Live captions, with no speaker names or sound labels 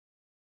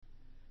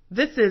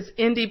This is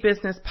Indie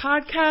Business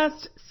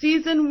Podcast,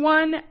 Season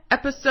 1,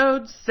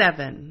 Episode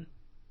 7.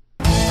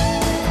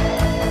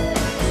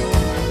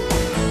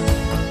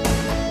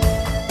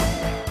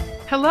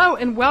 Hello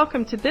and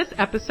welcome to this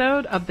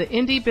episode of the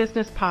Indie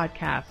Business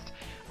Podcast.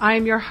 I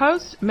am your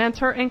host,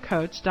 mentor, and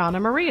coach,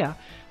 Donna Maria,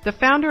 the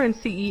founder and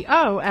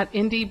CEO at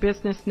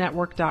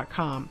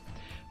IndieBusinessNetwork.com.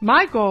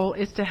 My goal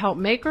is to help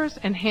makers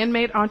and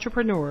handmade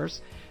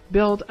entrepreneurs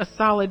build a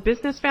solid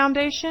business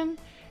foundation,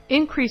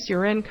 increase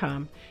your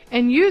income,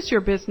 and use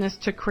your business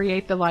to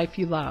create the life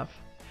you love.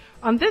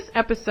 On this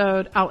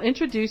episode, I'll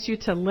introduce you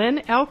to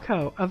Lynn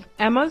Elko of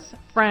Emma's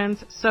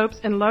Friends Soaps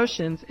and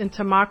Lotions in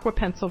Tamaqua,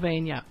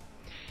 Pennsylvania.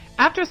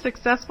 After a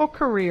successful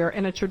career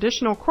in a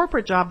traditional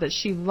corporate job that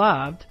she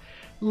loved,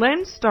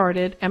 Lynn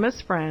started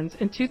Emma's Friends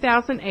in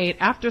 2008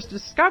 after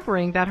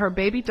discovering that her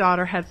baby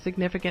daughter had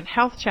significant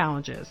health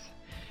challenges.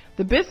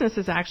 The business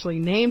is actually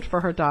named for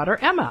her daughter,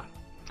 Emma.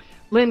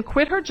 Lynn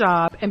quit her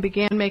job and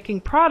began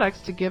making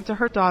products to give to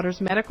her daughter's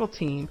medical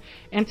team,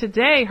 and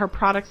today her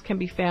products can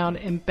be found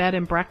in bed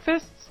and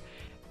breakfasts,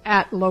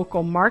 at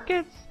local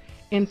markets,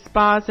 in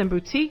spas and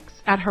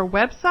boutiques, at her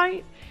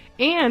website,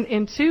 and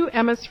in 2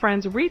 Emma's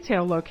Friends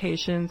retail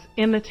locations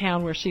in the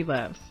town where she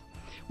lives.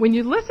 When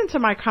you listen to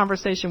my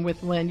conversation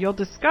with Lynn, you'll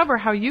discover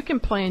how you can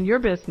plan your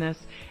business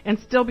and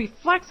still be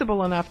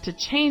flexible enough to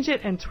change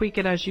it and tweak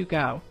it as you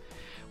go.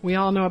 We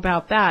all know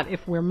about that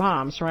if we're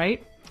moms,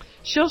 right?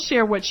 She'll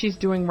share what she's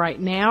doing right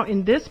now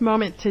in this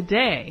moment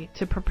today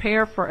to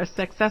prepare for a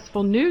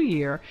successful new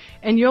year,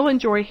 and you'll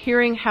enjoy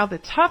hearing how the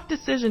tough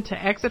decision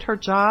to exit her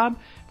job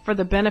for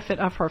the benefit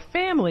of her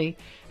family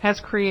has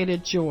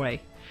created joy,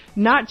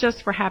 not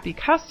just for happy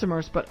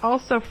customers, but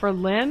also for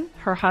Lynn,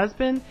 her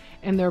husband,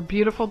 and their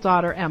beautiful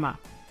daughter, Emma.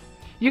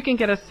 You can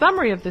get a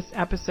summary of this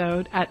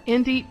episode at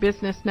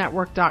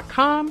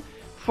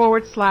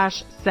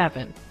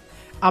indiebusinessnetwork.com/7.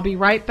 I'll be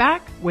right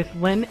back with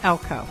Lynn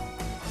Elko.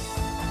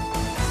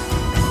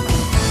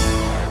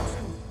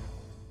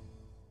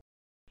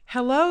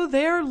 Hello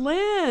there,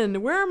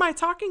 Lynn. Where am I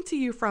talking to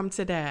you from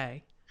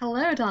today?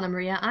 Hello, Donna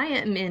Maria. I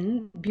am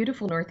in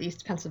beautiful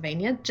Northeast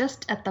Pennsylvania,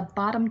 just at the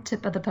bottom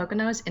tip of the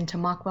Poconos in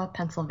Tamaqua,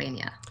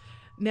 Pennsylvania.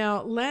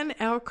 Now, Lynn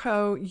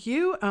Elko,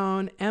 you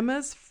own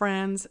Emma's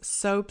Friends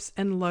Soaps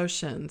and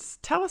Lotions.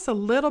 Tell us a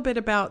little bit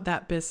about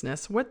that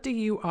business. What do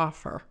you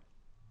offer?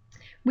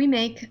 We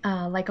make,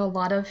 like a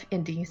lot of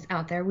indies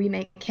out there, we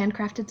make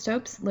handcrafted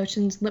soaps,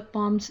 lotions, lip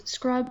balms,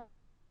 scrubs,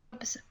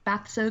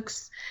 bath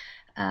soaks,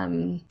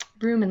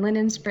 broom and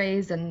linen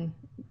sprays, and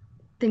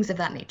things of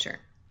that nature.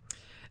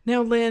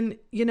 Now, Lynn,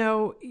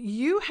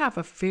 you have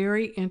a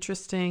very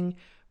interesting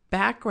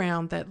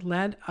background that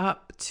led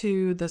up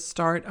to the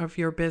start of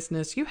your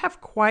business. You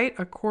have quite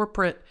a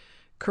corporate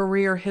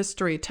career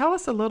history. Tell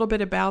us a little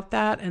bit about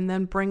that and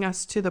then bring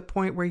us to the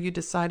point where you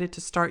decided to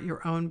start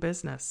your own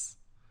business.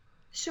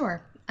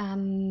 Sure.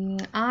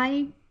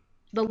 The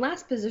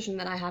last position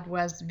that I had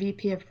was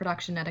VP of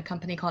production at a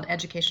company called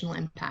Educational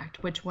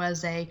Impact, which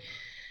was a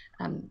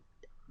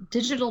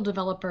digital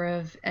developer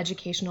of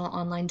educational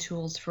online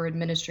tools for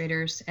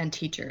administrators and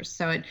teachers.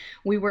 So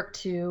we work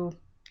to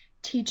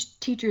teach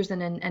teachers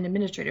and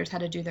administrators how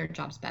to do their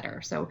jobs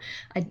better. So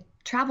I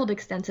traveled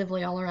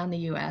extensively all around the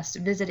U.S.,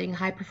 visiting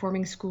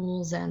high-performing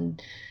schools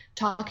and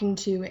talking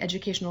to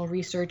educational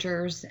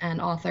researchers and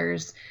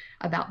authors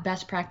about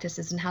best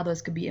practices and how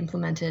those could be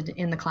implemented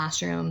in the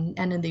classroom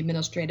and in the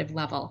administrative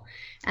level.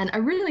 And I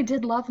really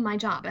did love my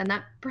job, and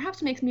that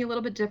perhaps makes me a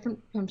little bit different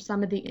from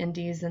some of the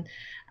indies. And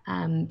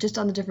just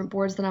on the different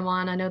boards that I'm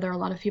on, I know there are a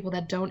lot of people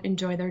that don't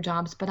enjoy their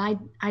jobs, but I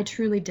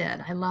truly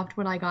did. I loved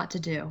what I got to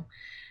do.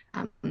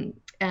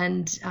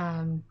 And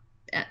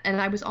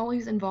I was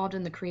always involved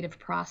in the creative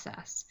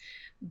process.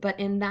 But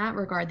in that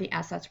regard, the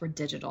assets were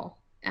digital.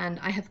 And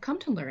I have come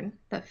to learn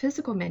that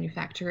physical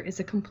manufacture is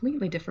a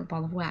completely different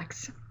ball of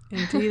wax.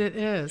 Indeed it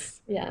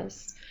is.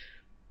 Yes.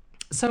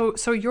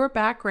 So your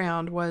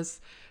background was,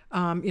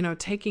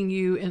 taking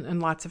you in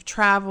lots of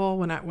travel.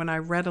 When I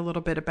read a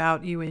little bit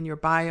about you in your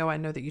bio, I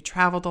know that you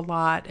traveled a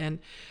lot, and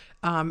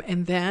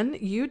then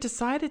you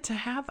decided to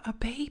have a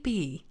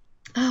baby.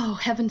 Oh,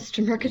 heavens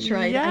to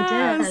Murgatroyd.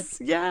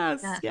 Yes, I did.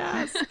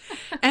 Yes.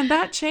 And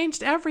that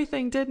changed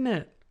everything, didn't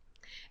it?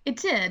 It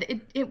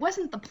did. It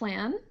wasn't the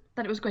plan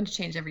that it was going to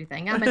change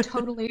everything. I'm a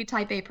totally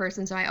type A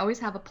person, so I always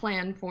have a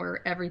plan for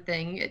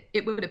everything.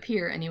 It would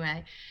appear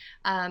anyway.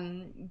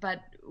 But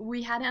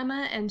we had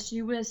Emma, and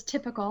she was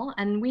typical,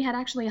 and we had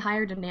actually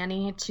hired a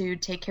nanny to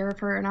take care of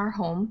her in our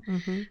home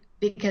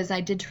because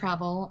I did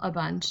travel a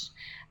bunch.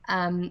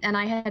 And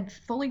I had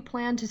fully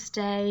planned to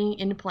stay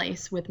in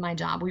place with my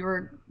job. We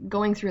were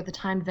going through at the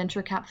time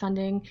venture cap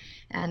funding,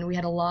 and we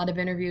had a lot of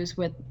interviews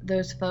with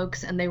those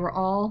folks, and they were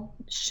all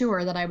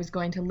sure that I was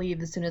going to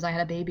leave as soon as I had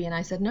a baby. And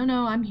I said,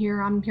 no, I'm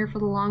here for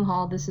the long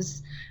haul. This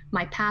is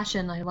my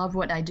passion. I love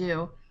what I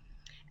do.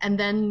 And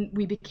then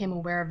we became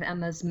aware of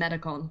Emma's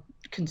medical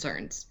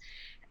concerns,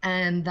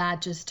 and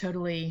that just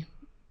totally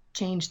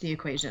changed the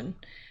equation.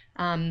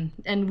 And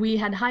I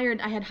had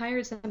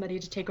hired somebody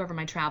to take over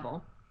my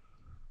travel.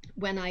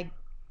 When I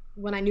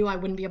when I knew I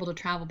wouldn't be able to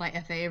travel by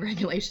FAA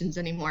regulations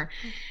anymore.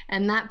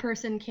 And that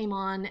person came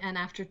on, and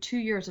after 2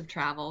 years of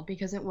travel,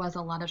 because it was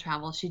a lot of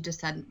travel, she just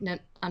said, no,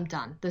 I'm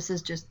done. This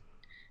is just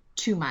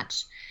too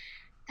much.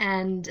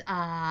 And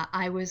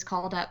I was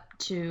called up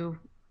to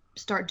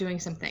start doing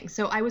some things.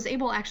 So I was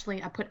able,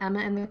 actually, I put Emma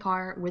in the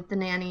car with the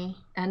nanny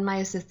and my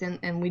assistant,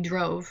 and we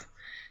drove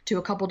to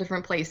a couple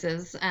different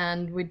places,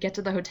 and we'd get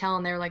to the hotel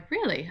and they're like,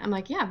 really? I'm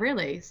like, yeah,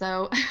 really.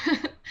 So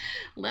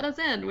let us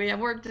in. We have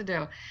work to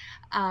do.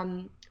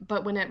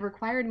 But when it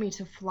required me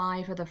to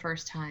fly for the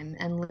first time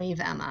and leave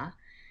Emma,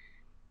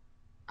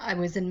 I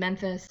was in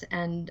Memphis,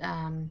 and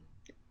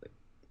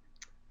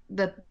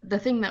the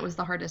thing that was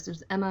the hardest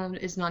is Emma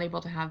is not able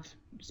to have,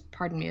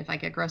 pardon me if I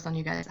get gross on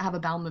you guys, have a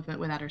bowel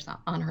movement without herself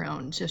on her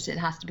own. So it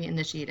has to be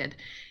initiated.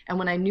 And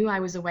when I knew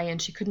I was away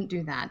and she couldn't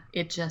do that,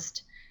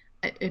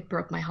 it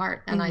broke my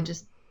heart. And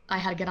I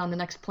had to get on the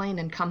next plane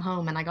and come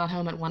home. And I got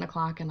home at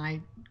 1:00, and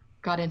I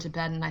got into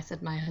bed, and I said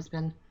to my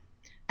husband,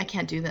 I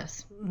can't do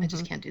this. I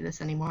just can't do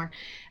this anymore.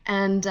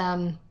 And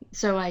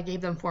so I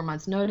gave them 4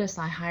 months notice.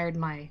 I hired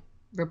my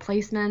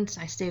replacement.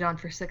 I stayed on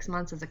for 6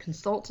 months as a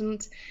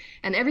consultant,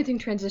 and everything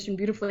transitioned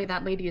beautifully.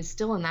 That lady is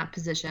still in that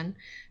position.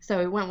 So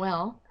it went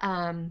well.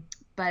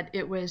 But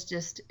it was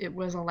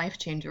a life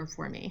changer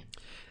for me.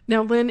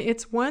 Now, Lynn,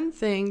 it's one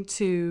thing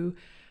to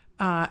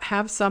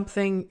have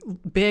something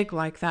big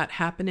like that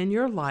happen in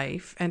your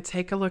life and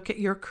take a look at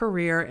your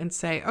career and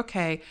say,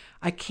 okay,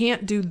 I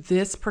can't do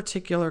this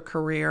particular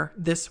career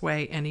this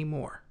way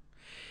anymore.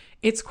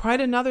 It's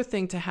quite another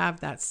thing to have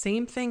that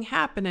same thing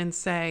happen and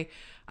say,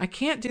 I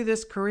can't do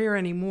this career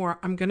anymore.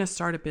 I'm going to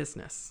start a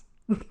business.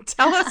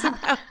 Tell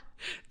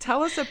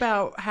us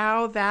about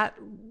how that,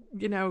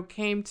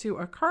 came to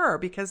occur,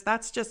 because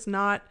that's just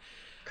not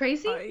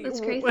crazy.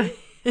 That's crazy.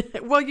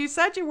 Well, you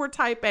said you were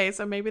type A,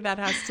 so maybe that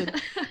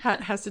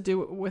has to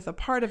do with a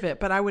part of it.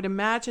 But I would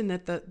imagine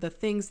that the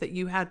things that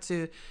you had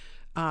to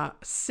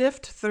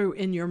sift through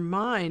in your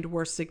mind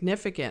were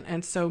significant.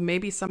 And so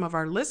maybe some of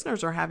our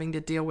listeners are having to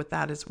deal with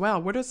that as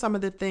well. What are some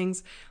of the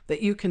things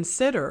that you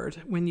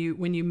considered when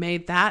you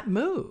made that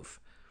move?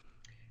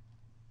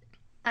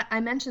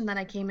 I mentioned that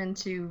I came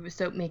into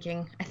soap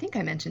making. I think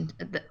I mentioned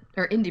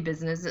or indie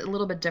business a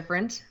little bit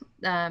different.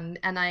 And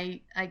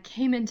I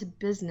came into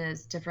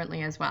business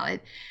differently as well.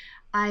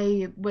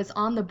 I was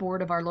on the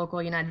board of our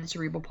local United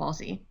Cerebral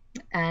Palsy.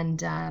 And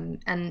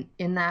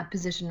in that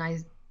position,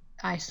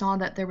 I saw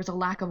that there was a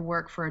lack of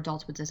work for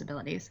adults with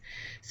disabilities.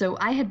 So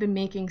I had been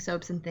making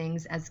soaps and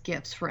things as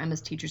gifts for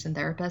Emma's teachers and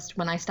therapists.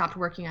 When I stopped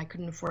working, I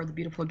couldn't afford the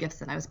beautiful gifts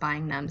that I was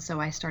buying them.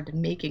 So I started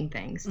making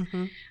things.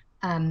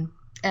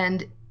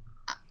 And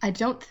I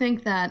don't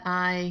think that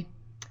I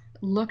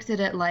looked at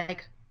it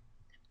like,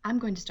 I'm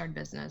going to start a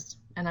business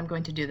and I'm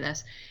going to do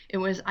this.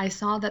 I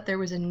saw that there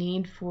was a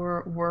need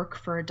for work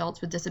for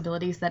adults with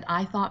disabilities that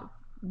I thought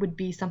would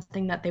be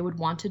something that they would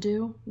want to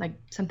do, like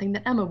something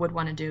that Emma would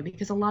want to do,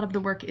 because a lot of the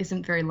work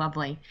isn't very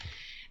lovely.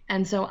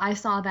 And so I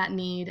saw that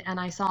need, and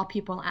I saw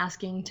people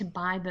asking to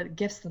buy the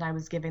gifts that I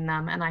was giving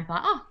them. And I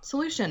thought,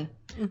 solution,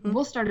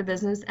 we'll start a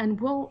business and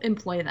we'll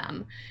employ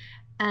them.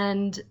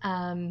 And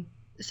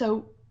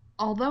so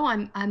although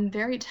I'm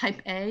very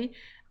type A,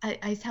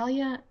 I tell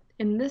you,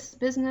 in this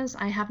business,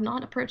 I have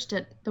not approached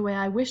it the way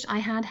I wish I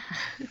had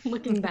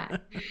looking back.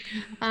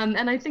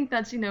 And I think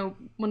that's,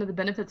 one of the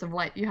benefits of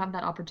life. You have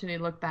that opportunity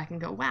to look back and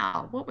go,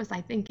 wow, what was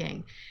I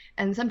thinking?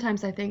 And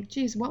sometimes I think,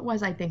 geez, what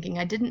was I thinking?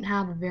 I didn't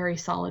have a very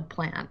solid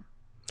plan.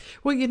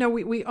 Well,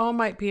 we all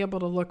might be able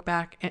to look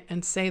back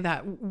and say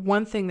that.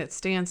 One thing that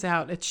stands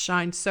out, it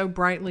shines so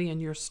brightly in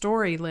your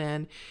story,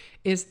 Lynn,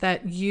 is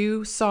that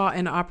you saw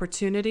an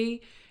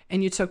opportunity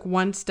and you took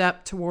one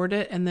step toward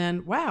it, and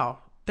then, wow,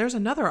 there's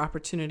another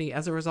opportunity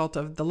as a result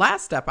of the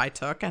last step I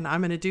took, and I'm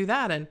going to do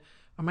that. And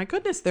oh my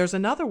goodness, there's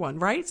another one,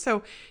 right?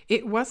 So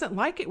it wasn't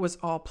like it was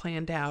all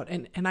planned out.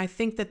 And I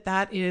think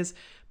that is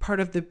part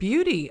of the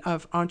beauty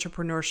of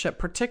entrepreneurship,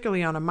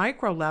 particularly on a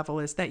micro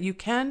level, is that you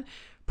can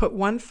put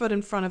one foot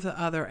in front of the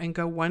other and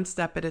go one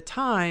step at a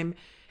time,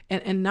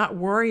 and not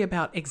worry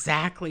about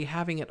exactly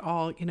having it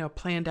all,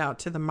 planned out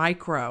to the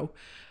micro,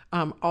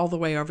 all the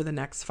way over the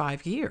next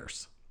 5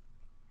 years.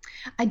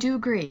 I do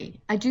agree.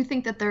 I do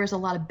think that there is a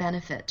lot of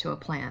benefit to a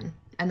plan,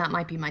 and that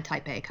might be my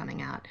type A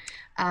coming out.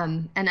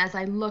 And as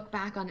I look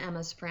back on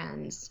Emma's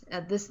friends,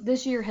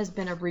 this year has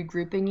been a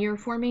regrouping year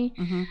for me.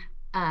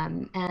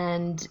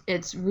 And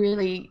it's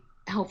really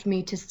helped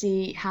me to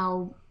see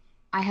how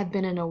I have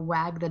been in a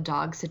wag the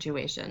dog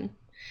situation.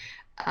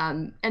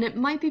 And it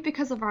might be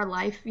because of our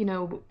life,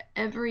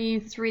 every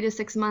 3 to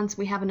 6 months,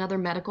 we have another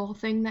medical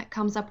thing that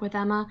comes up with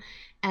Emma,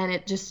 and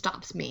it just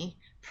stops me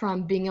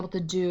from being able to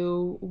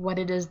do what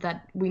it is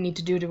that we need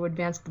to do to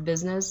advance the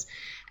business.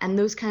 And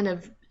those kind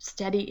of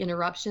steady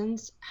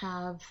interruptions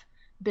have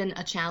been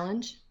a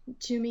challenge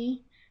to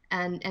me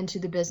and to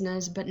the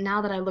business. But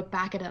now that I look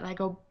back at it, I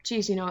go,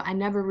 geez, I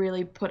never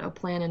really put a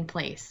plan in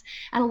place.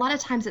 And a lot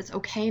of times it's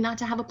okay not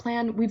to have a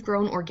plan. We've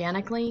grown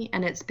organically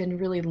and it's been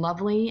really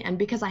lovely. And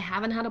because I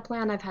haven't had a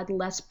plan, I've had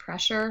less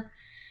pressure.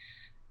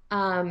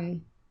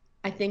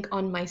 I think,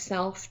 on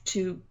myself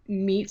to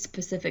meet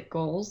specific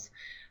goals,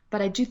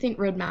 but I do think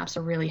roadmaps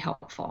are really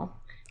helpful.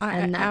 I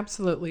And that,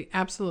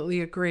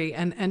 absolutely agree.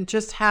 And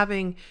just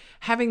having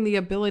the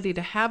ability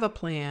to have a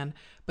plan,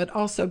 but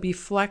also be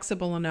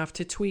flexible enough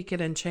to tweak it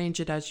and change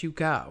it as you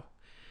go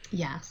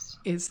yes.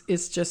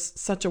 is just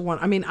such a one.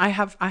 I mean, I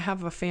have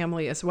a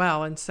family as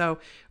well, and so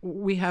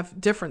we have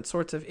different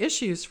sorts of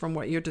issues from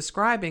what you're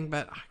describing,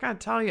 but I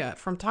got to tell you,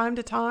 from time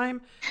to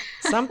time,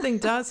 something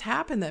does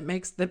happen that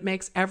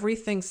makes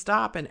everything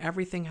stop, and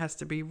everything has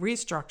to be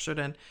restructured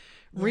and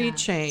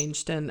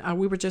rechanged. And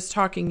we were just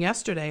talking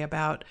yesterday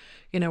about,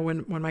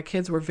 when my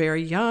kids were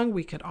very young,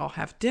 we could all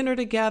have dinner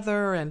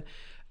together, and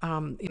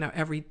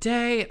every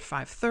day at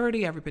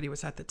 5:30, everybody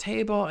was at the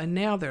table, and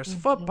now there's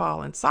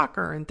football and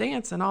soccer and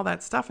dance and all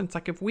that stuff. And it's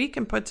like, if we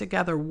can put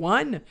together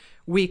one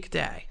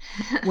weekday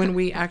when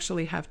we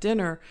actually have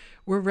dinner,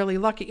 we're really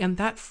lucky. And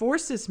that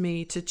forces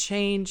me to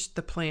change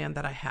the plan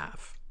that I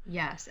have.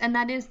 Yes. And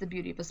that is the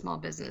beauty of a small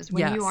business.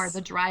 When you are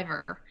the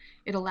driver,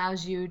 it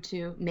allows you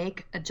to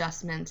make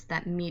adjustments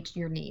that meet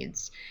your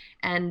needs.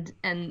 And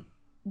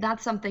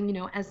that's something,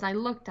 as I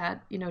looked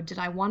at, did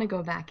I want to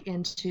go back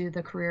into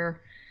the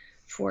career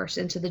force,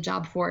 into the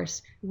job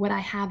force? Would I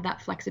have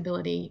that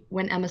flexibility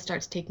when Emma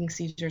starts taking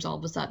seizures all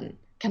of a sudden?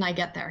 Can I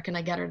get there? Can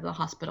I get her to the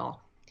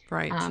hospital?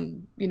 Right.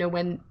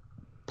 When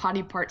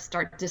potty parts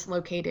start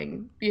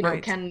dislocating,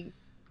 right.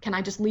 Can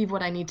I just leave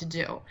what I need to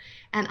do?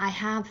 And I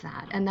have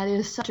that. And that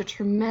is such a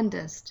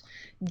tremendous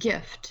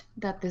gift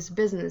that this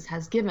business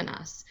has given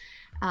us.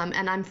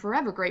 And I'm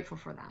forever grateful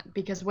for that,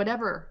 because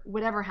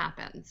whatever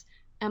happens,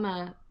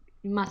 Emma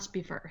must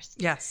be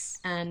first. Yes.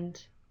 And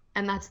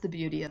that's the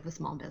beauty of the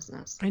small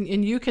business.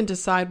 And you can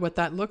decide what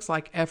that looks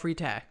like every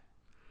day.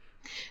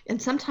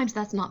 And sometimes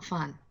that's not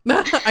fun.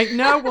 I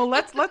know. Well,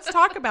 let's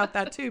talk about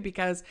that too,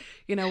 because,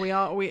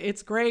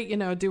 it's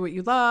great, do what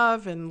you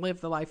love and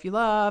live the life you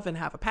love and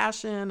have a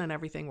passion, and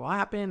everything will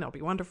happen. It'll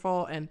be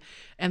wonderful. And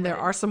there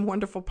are some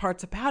wonderful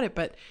parts about it,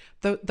 but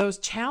those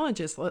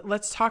challenges,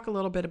 let's talk a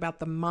little bit about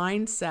the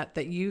mindset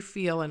that you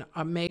feel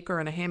a maker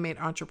and a handmade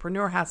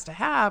entrepreneur has to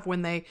have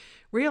when they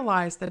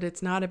realize that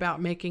it's not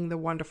about making the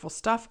wonderful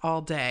stuff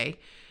all day,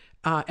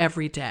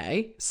 every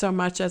day, so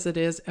much as it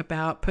is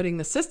about putting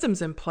the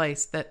systems in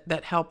place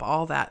that help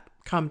all that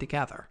come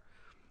together.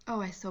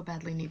 Oh, I so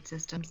badly need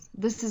systems.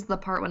 This is the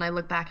part when I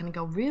look back and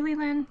go, really,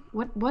 Lynn,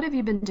 what have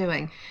you been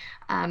doing?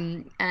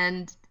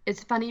 And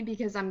it's funny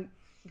because I'm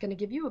going to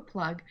give you a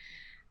plug.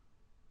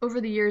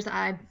 Over the years,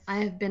 I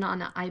have been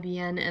on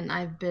IBN, and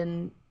I've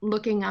been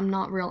looking. I'm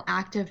not real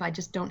active. I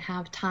just don't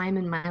have time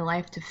in my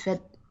life to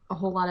fit a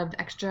whole lot of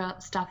extra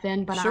stuff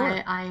in, but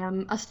sure. I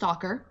am a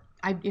stalker.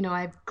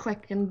 I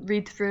click and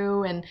read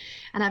through, and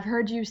I've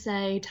heard you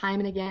say time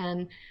and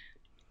again,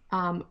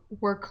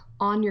 work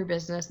on your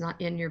business,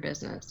 not in your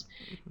business.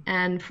 Mm-hmm.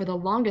 And for the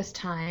longest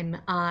time,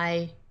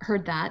 I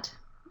heard that,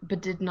 but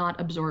did not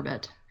absorb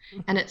it.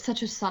 Mm-hmm. And it's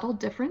such a subtle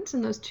difference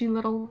in those two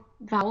little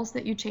vowels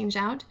that you change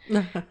out.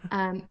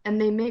 And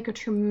they make a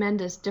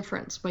tremendous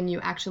difference when you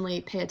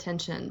actually pay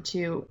attention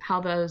to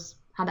how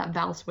that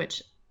vowel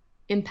switch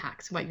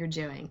impacts what you're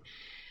doing.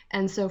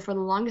 And so for the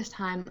longest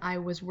time, I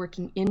was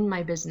working in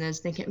my business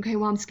thinking, okay,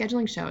 well, I'm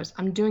scheduling shows,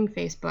 I'm doing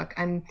Facebook,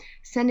 I'm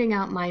sending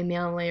out my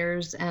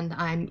mailers, and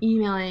I'm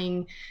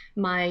emailing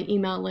my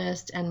email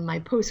list and my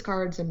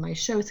postcards and my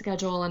show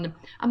schedule, and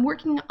I'm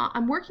working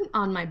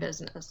on my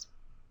business.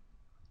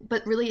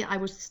 But really, I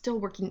was still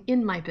working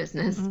in my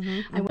business.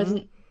 Mm-hmm. I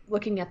wasn't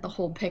looking at the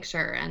whole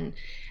picture,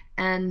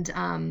 and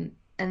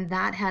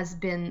that has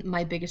been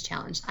my biggest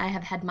challenge. I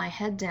have had my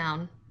head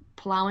down,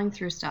 plowing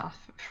through stuff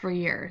for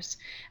years,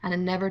 and I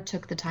never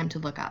took the time to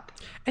look up.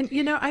 And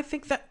I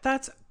think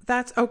that's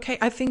okay.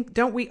 I think,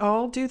 don't we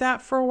all do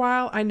that for a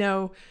while? I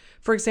know,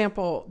 for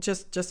example,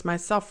 just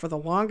myself, for the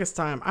longest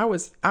time, I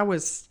was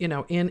in.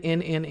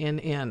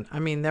 I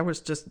mean, there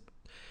was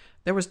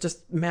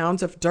just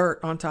mounds of dirt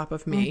on top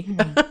of me.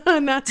 Mm-hmm.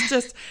 And that's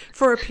just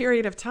for a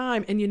period of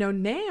time. And,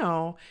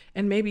 now,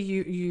 and maybe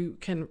you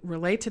can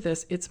relate to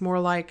this, it's more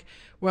like,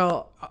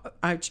 well,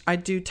 I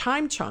do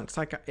time chunks.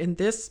 Like in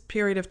this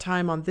period of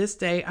time on this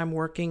day, I'm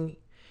working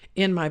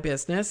in my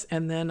business,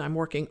 and then I'm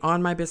working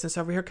on my business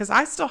over here, because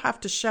I still have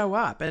to show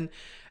up. And,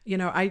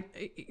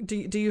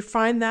 do you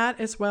find that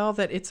as well,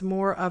 that it's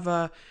more of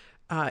a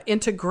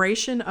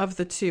integration of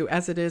the two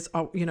as it is,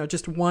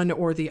 just one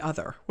or the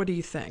other? What do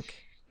you think?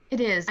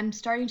 It is. I'm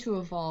starting to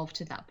evolve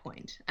to that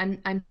point.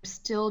 I'm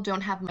still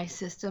don't have my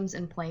systems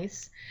in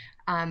place.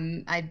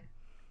 I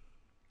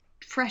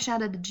fresh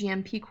out of the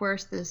GMP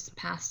course this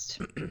past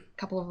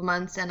couple of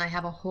months, and I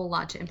have a whole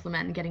lot to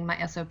implement and getting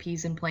my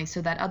SOPs in place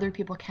so that other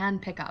people can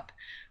pick up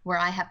where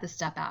I have to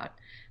step out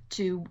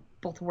to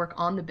both work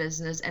on the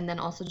business and then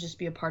also just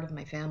be a part of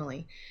my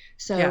family.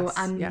 So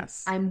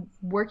I'm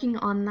working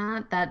on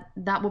that.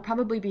 That will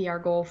probably be our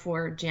goal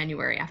for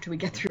January after we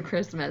get through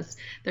Christmas.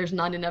 There's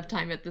not enough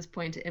time at this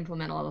point to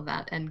implement all of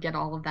that and get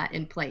all of that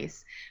in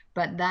place.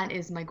 But that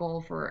is my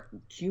goal for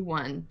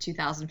Q1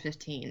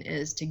 2015,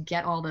 is to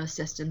get all those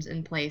systems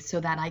in place so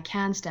that I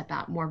can step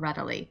out more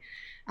readily.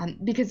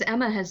 because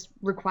Emma has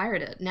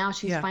required it. Now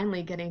she's Yeah.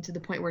 finally getting to the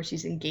point where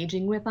she's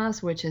engaging with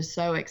us, which is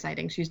so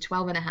exciting. She's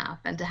 12 and a half,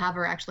 and to have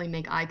her actually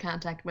make eye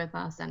contact with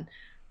us and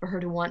for her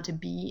to want to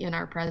be in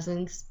our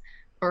presence,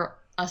 or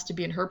us to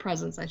be in her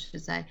presence, I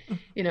should say,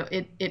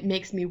 it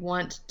makes me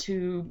want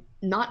to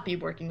not be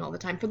working all the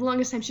time. For the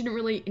longest time, she didn't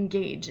really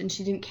engage and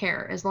she didn't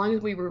care. As long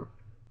as we were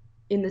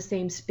in the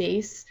same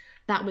space,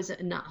 that was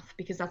enough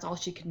because that's all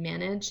she could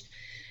manage.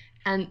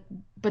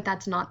 But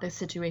that's not the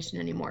situation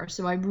anymore.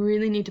 So I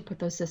really need to put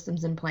those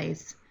systems in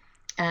place.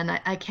 And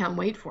I can't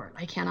wait for it.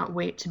 I cannot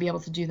wait to be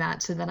able to do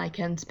that so that I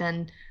can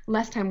spend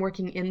less time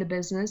working in the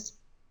business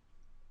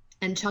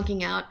and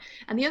chunking out.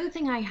 And the other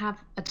thing I have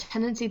a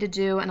tendency to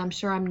do, and I'm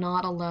sure I'm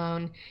not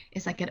alone,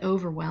 is I get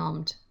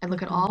overwhelmed. I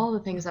look at all the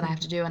things that I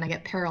have to do and I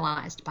get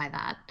paralyzed by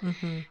that.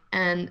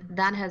 And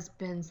that has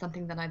been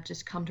something that I've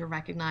just come to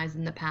recognize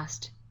in the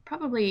past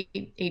probably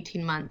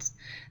 18 months,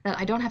 that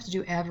I don't have to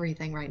do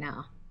everything right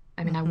now.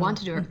 I mean, I want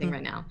to do everything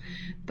right now,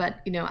 but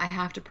I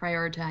have to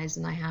prioritize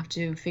and I have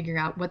to figure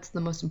out what's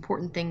the most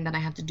important thing that I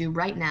have to do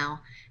right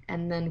now,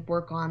 and then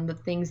work on the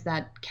things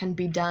that can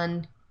be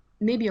done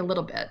maybe a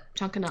little bit,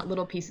 chunking out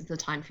little pieces of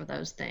time for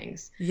those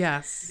things.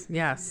 Yes.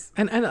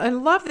 And I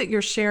love that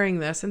you're sharing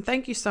this, and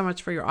thank you so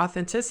much for your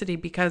authenticity,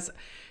 because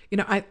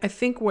I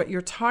think what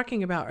you're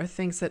talking about are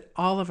things that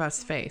all of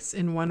us face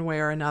in one way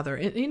or another.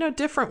 In,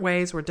 different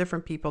ways. We're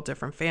different people,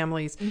 different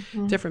families,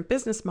 different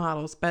business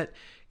models. But,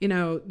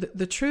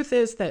 the truth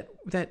is that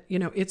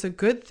it's a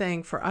good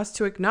thing for us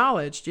to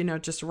acknowledge,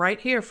 just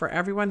right here for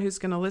everyone who's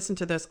going to listen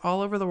to this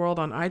all over the world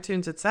on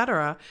iTunes, et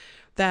cetera,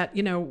 that,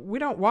 we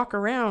don't walk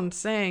around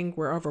saying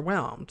we're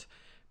overwhelmed,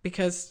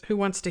 because who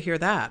wants to hear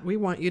that? We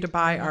want you to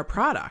buy our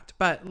product.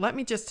 But let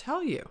me just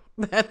tell you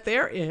that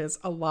there is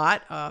a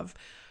lot of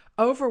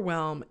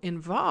overwhelm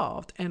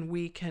involved, and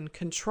we can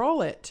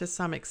control it to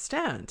some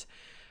extent.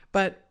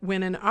 But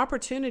when an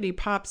opportunity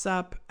pops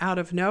up out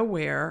of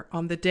nowhere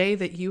on the day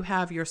that you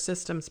have your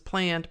systems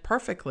planned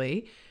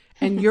perfectly,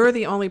 and you're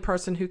the only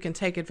person who can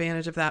take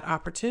advantage of that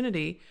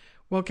opportunity,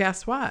 well,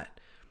 guess what?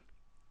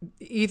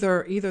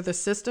 Either the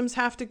systems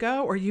have to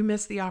go or you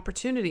miss the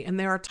opportunity. And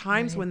there are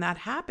times when that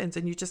happens,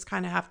 and you just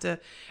kind of have to,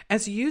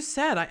 as you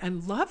said, I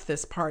love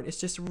this part, is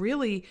just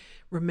really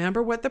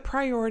remember what the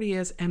priority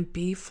is and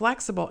be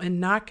flexible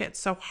and not get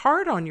so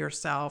hard on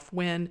yourself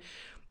when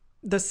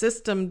the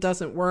system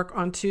doesn't work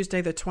on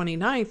Tuesday the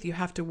 29th. You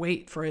have to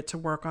wait for it to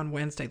work on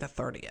Wednesday the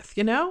 30th,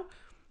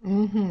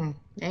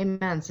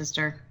 Amen,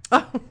 sister.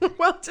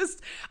 Well,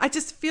 I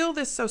just feel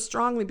this so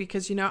strongly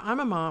because, I'm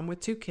a mom with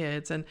 2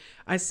 kids, and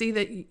I see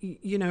that,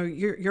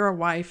 you're a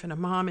wife and a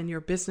mom, and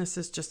your business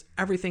is just,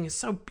 everything is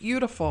so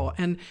beautiful.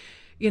 And,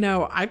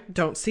 I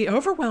don't see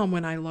overwhelm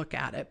when I look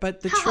at it.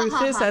 But the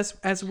truth is,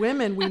 as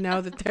women, we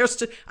know that there's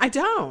just, I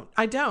don't,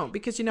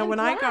 because, when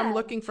I'm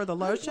looking for the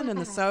lotion and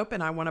the soap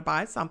and I want to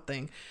buy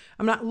something,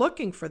 I'm not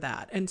looking for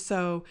that. And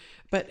so,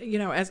 but,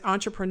 as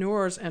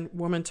entrepreneurs and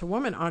woman to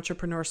woman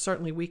entrepreneurs,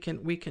 certainly we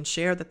can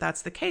share that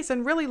that's the case,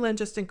 and really, Lynn,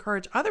 just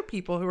encourage other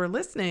people who are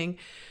listening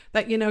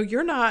that,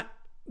 you're not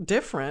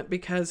different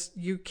because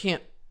you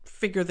can't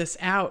figure this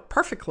out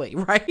perfectly,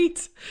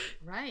 right?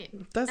 Right.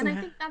 And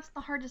I think that's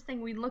the hardest thing.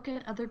 We look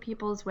at other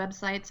people's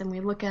websites and we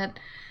look at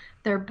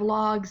their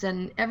blogs,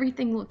 and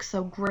everything looks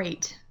so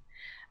great.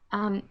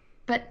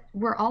 But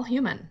we're all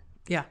human.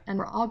 Yeah. And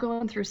we're all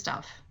going through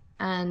stuff.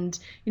 And,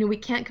 we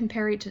can't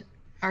compare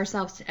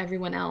ourselves to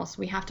everyone else.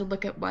 We have to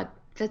look at what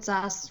fits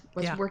us,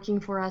 what's working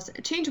for us,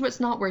 change what's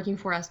not working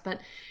for us.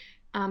 But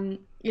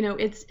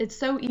it's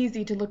so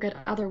easy to look at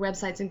other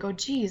websites and go,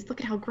 geez,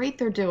 look at how great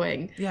they're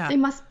doing. Yeah. They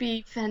must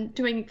be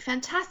doing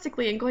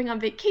fantastically and going on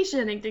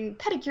vacation and doing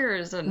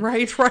pedicures and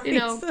right.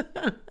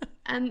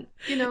 and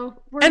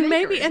we're and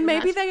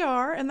maybe they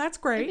are, and that's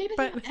great.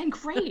 And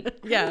great.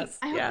 Yes.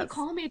 I hope you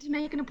call me to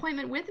make an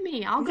appointment with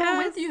me. I'll go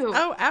with you.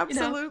 Oh,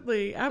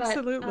 absolutely.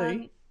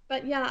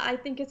 But yeah, I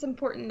think it's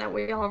important that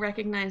we all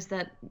recognize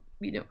that,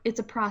 it's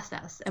a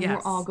process, and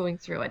we're all going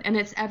through it, and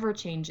it's ever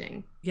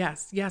changing.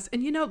 Yes.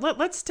 And,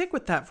 let's stick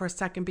with that for a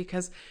second,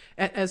 because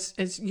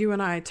as you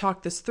and I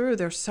talk this through,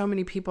 there's so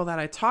many people that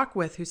I talk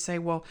with who say,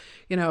 well,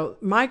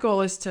 my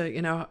goal is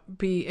to,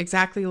 be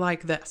exactly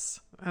like this.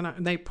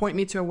 And they point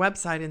me to a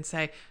website and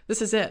say,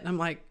 this is it. And I'm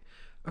like,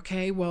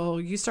 okay,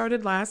 well, you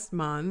started last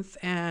month,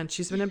 and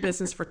she's been in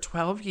business for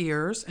 12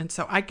 years. And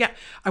so I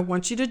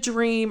want you to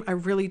dream. I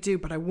really do.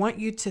 But I want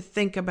you to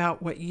think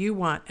about what you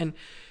want, and,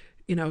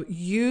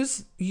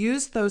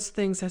 use those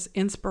things as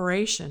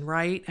inspiration,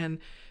 right?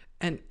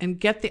 And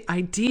get the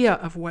idea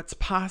of what's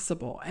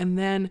possible, and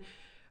then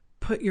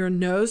put your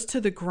nose to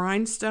the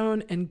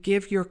grindstone and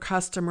give your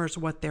customers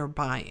what they're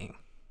buying.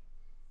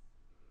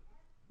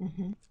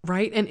 Mm-hmm.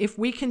 Right. And if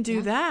we can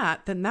do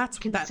that, then that's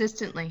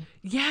consistently.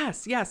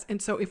 Yes. And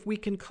so if we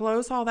can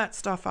close all that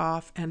stuff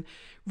off, and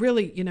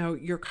really,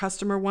 your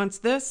customer wants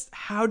this,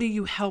 how do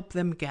you help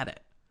them get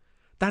it?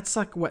 that's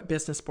like what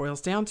business boils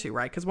down to,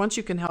 right? Because once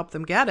you can help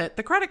them get it,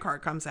 the credit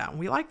card comes out, and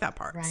we like that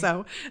part. Right.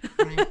 So,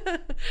 right.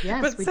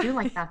 Yes, we do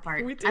like that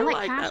part. We do I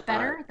like cash that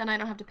better, part. then I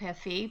don't have to pay a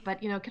fee.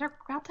 But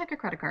I'll take a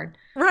credit card.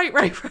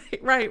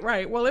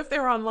 Right. Well, if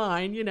they're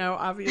online,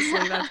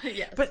 obviously that's.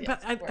 Yes, but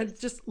yes, I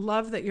just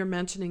love that you're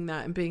mentioning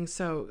that and being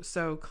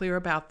so clear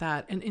about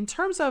that. And in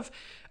terms of,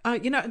 I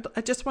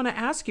just want to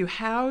ask you,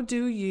 how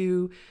do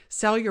you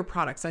sell your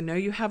products? I know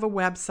you have a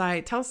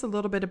website. Tell us a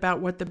little bit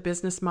about what the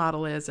business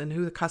model is and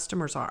who the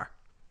customers are.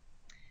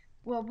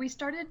 Well, we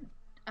started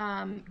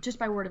just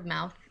by word of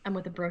mouth and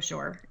with a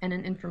brochure and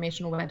an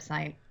informational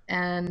website.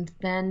 And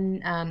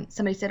then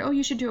somebody said, oh,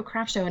 you should do a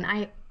craft show. And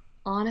I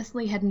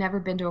honestly had never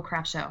been to a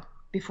craft show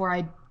before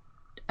I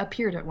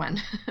appeared at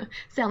one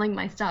selling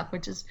my stuff,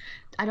 which is,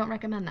 I don't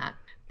recommend that.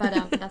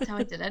 But that's how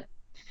I did it.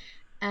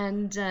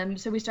 And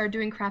so we started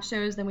doing craft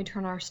shows. Then we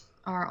turned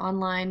our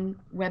online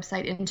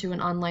website into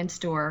an online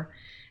store.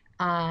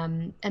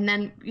 And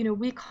then,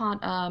 we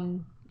caught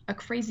a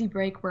crazy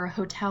break where a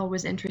hotel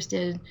was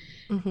interested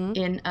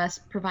in us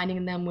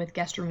providing them with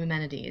guest room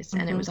amenities.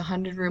 And it was a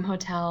 100-room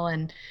hotel.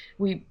 And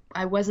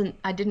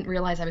I didn't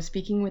realize I was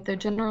speaking with the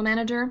general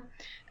manager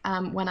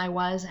when I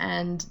was.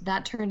 And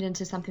that turned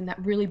into something that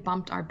really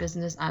bumped our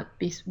business up.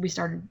 We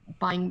started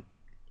buying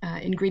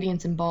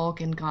ingredients in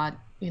bulk and got,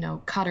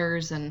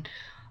 cutters and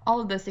all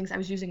of those things. I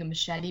was using a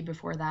machete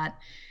before that.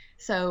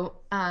 So,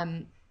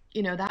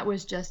 that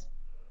was just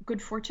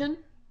good fortune.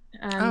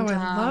 And,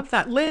 I love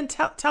that. Lynn,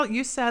 tell,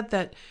 you said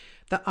that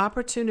the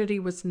opportunity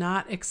was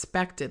not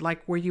expected.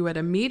 Like, were you at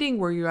a meeting?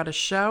 Were you at a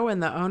show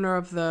and the owner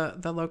of the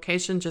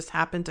location just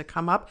happened to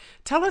come up?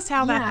 Tell us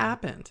how that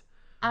happened.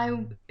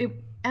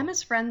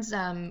 Emma's Friends,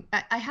 I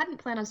hadn't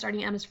planned on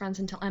starting Emma's Friends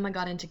until Emma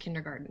got into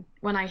kindergarten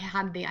when I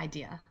had the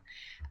idea.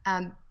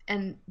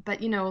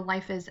 But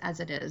life is as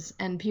it is,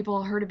 and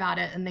people heard about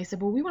it and they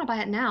said, well, we want to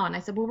buy it now. And I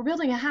said, well, we're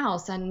building a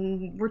house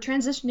and we're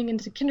transitioning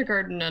into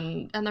kindergarten.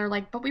 And they're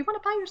like, but we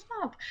want to buy your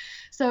stuff.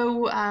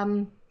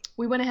 So,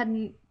 we went ahead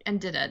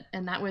and did it.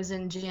 And that was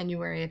in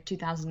January of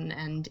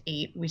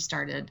 2008, we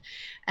started.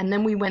 And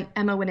then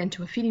Emma went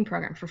into a feeding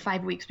program for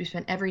 5 weeks. We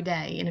spent every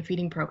day in a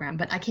feeding program,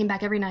 but I came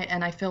back every night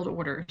and I filled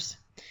orders.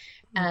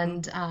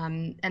 And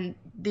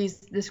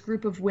this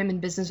group of women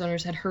business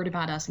owners had heard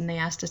about us and they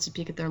asked us to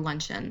speak at their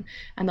luncheon,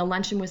 and the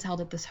luncheon was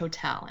held at this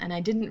hotel. And I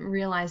didn't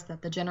realize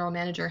that the general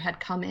manager had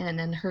come in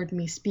and heard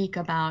me speak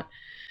about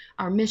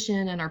our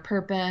mission and our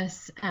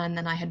purpose. And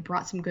then I had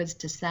brought some goods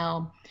to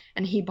sell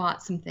and he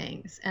bought some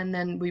things. And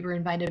then we were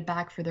invited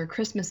back for their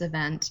Christmas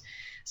event.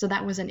 So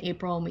that was in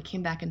April and we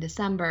came back in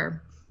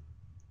December.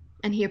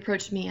 And he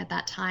approached me at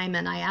that time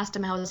and I asked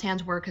him how his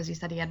hands were because he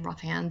said he had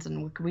rough hands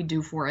and what could we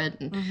do for it.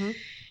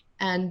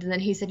 And then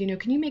he said,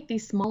 can you make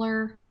these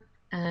smaller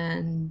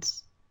and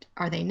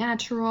are they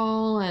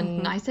natural?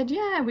 And I said,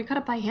 yeah, we cut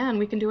it by hand.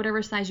 We can do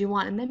whatever size you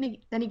want. And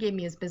then he gave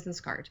me his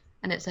business card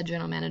and it said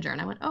general manager. And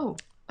I went, oh,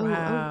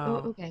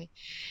 okay.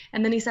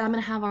 And then he said, I'm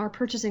going to have our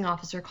purchasing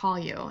officer call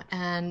you.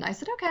 And I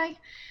said, okay.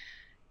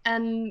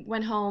 And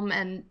went home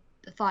and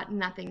thought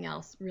nothing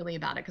else really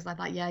about it because I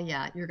thought,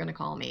 yeah, you're going to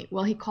call me.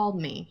 Well, he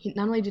called me.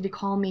 Not only did he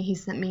call me, he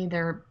sent me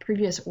their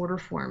previous order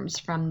forms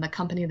from the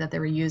company that they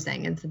were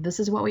using and said, this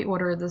is what we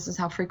order. This is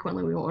how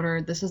frequently we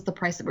order. This is the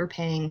price that we're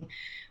paying.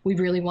 We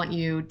really want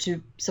you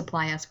to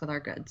supply us with our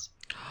goods.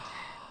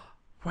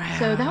 Wow.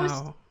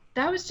 So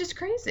that was just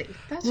crazy.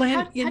 Lynn,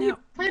 how do you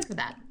plan for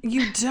that?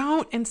 You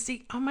don't. And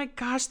see, oh my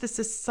gosh, this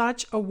is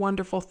such a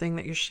wonderful thing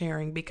that you're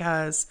sharing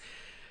because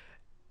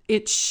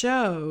it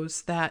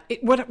shows that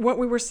what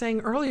we were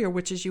saying earlier,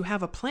 which is you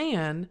have a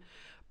plan,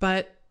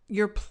 but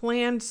your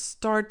plan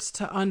starts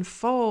to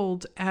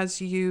unfold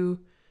as you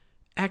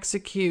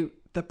execute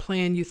the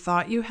plan you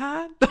thought you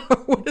had.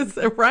 What is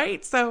it,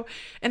 right? So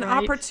an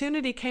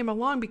opportunity came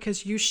along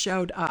because you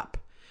showed up.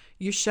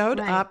 You showed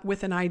up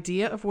with an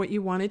idea of what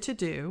you wanted to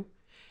do.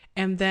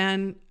 And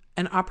then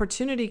an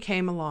opportunity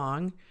came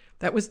along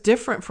that was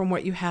different from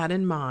what you had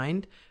in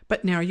mind,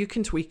 but now you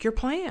can tweak your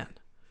plan.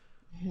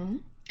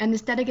 And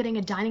instead of getting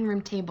a dining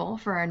room table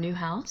for our new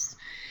house,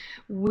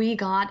 we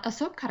got a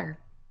soap cutter.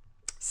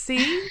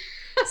 See,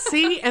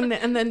 and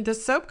then the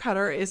soap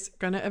cutter is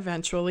going to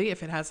eventually,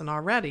 if it hasn't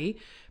already,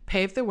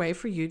 pave the way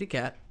for you to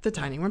get the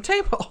dining room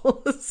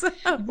table. So,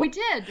 we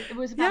did. It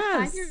was about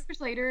 5 years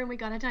later, and we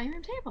got a dining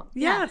room table.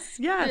 Yes.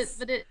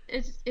 But it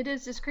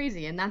is just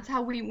crazy, and that's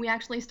how we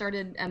actually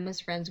started Emma's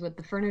Friends with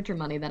the furniture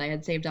money that I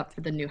had saved up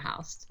for the new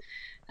house.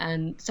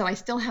 And so I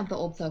still have the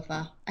old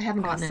sofa. I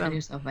haven't gotten a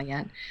new sofa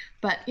yet,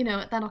 but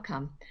that'll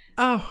come.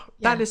 Oh,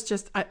 that is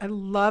just, I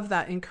love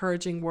that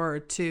encouraging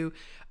word to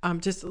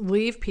just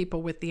leave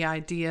people with the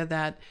idea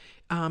that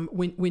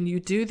when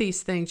you do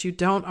these things, you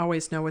don't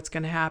always know what's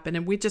going to happen.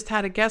 And we just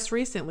had a guest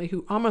recently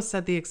who almost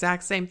said the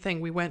exact same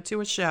thing. We went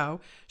to a show.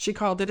 She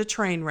called it a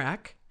train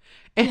wreck.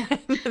 And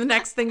the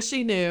next thing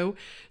she knew,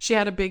 she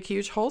had a big,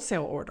 huge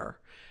wholesale order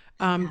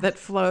that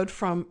flowed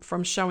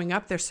from showing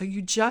up there. So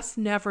you just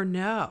never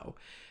know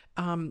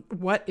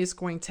what is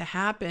going to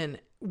happen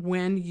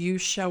when you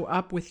show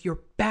up with your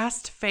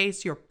best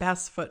face, your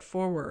best foot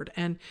forward.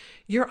 And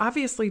you're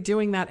obviously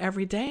doing that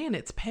every day, and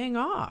it's paying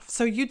off.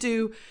 So you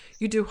do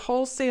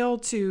wholesale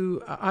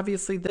to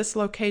obviously this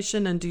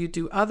location, and do you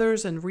do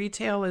others and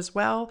retail as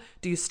well?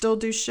 Do you still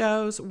do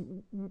shows?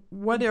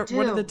 What are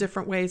the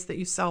different ways that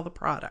you sell the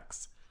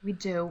products? We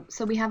do.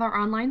 So we have our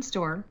online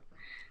store.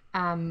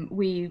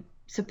 We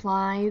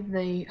supply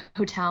the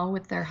hotel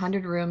with their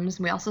 100 rooms.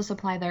 We also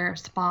supply their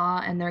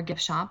spa and their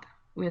gift shop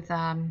with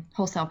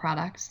wholesale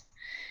products.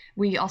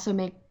 We also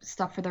make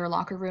stuff for their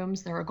locker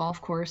rooms. They're a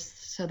golf course,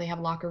 so they have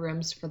locker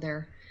rooms for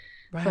their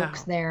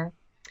folks there.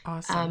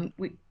 Awesome.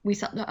 We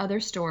sell to other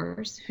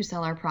stores who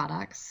sell our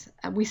products.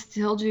 We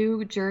still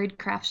do juried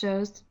craft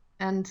shows,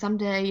 and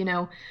someday,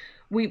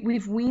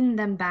 we've weaned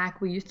them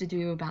back. We used to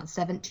do about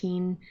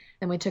 17,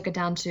 then we took it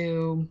down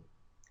to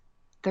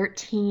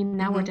 13.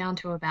 Now we're down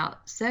to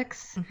about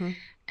 6.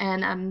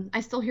 And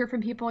I still hear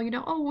from people,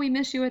 oh, we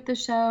miss you at the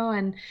show.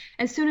 And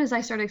as soon as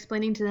I started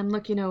explaining to them,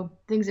 look,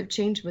 things have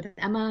changed with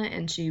Emma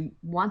and she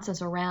wants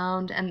us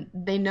around. And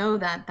they know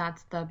that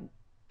that's the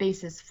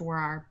basis for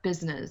our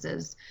business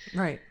is,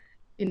 right.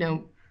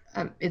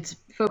 It's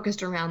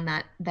focused around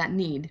that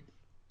need.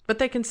 But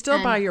they can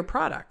still buy your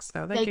products,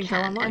 though. They can go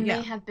online. And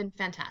they have been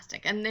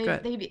fantastic. And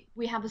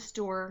we have a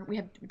store. We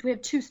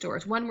have 2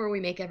 stores. One where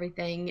we make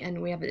everything, and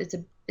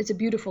it's a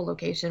beautiful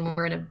location.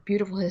 We're in a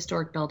beautiful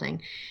historic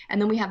building.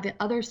 And then we have the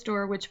other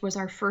store, which was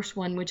our first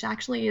one, which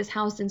actually is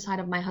housed inside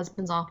of my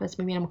husband's office.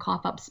 We made him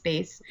cough up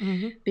space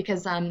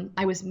because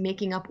I was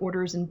making up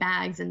orders in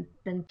bags, and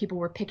then people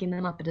were picking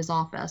them up at his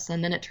office.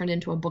 And then it turned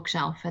into a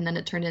bookshelf, and then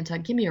it turned into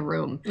give me a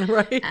room.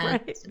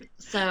 Right.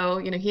 So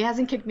he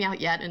hasn't kicked me out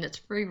yet, and it's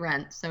free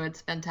rent, so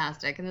it's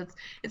fantastic. And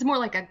it's more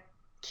like a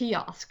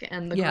kiosk,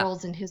 and the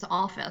girls in his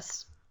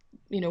office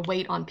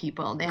wait on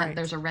people.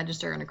 There's a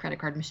register and a credit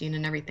card machine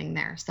and everything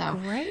there. So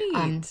great.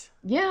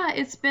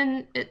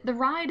 The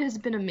ride has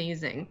been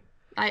amazing.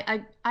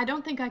 I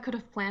don't think I could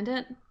have planned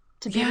it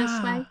to be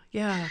this way.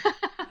 Yeah.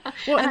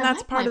 Well, and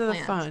that's part of the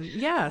fun.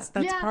 Yes,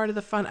 that's part of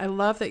the fun. I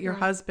love that your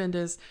husband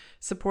is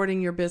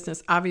supporting your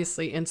business,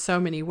 obviously in so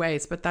many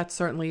ways, but that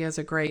certainly is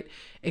a great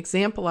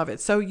example of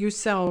it. So you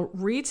sell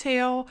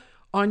retail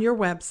on your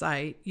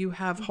website. You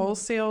have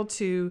wholesale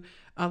to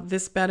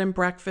this bed and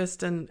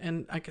breakfast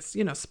and I guess,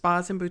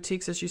 spas and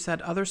boutiques, as you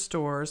said, other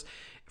stores.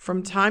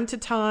 From time to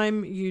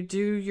time, you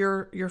do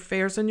your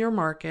fairs and your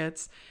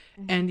markets,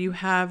 and you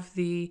have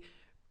the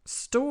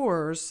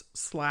stores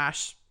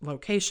 /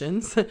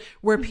 locations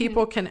where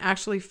people can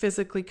actually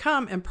physically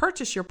come and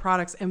purchase your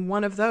products. And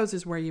one of those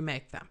is where you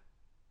make them.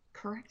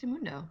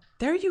 Correctamundo.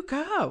 There you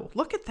go.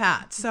 Look at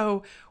that.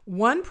 So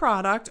one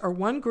product or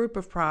one group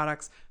of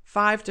products,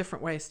 5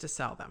 different ways to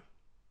sell them.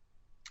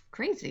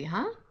 Crazy,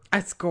 huh?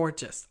 It's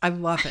gorgeous. I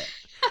love it.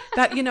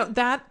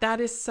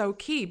 That is so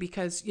key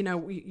because,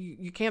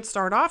 you can't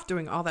start off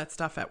doing all that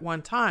stuff at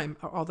one time,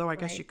 although I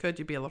guess you could,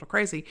 you'd be a little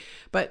crazy,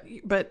 but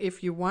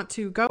if you want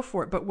to, go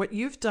for it. But what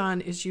you've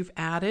done is you've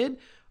added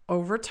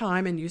over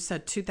time, and you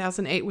said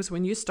 2008 was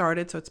when you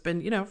started. So it's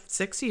been,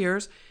 6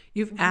 years.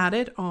 You've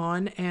added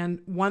on, and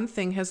one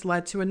thing has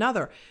led to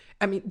another.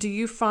 I mean, do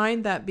you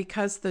find that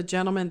because the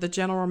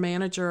general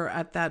manager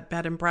at that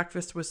bed and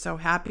breakfast was so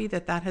happy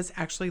that has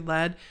actually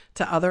led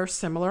to other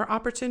similar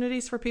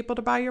opportunities for people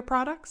to buy your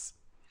products?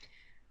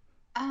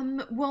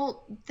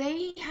 Well,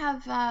 they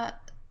have,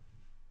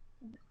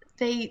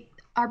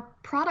 our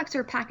products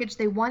are packaged.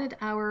 They wanted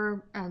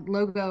our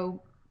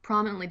logo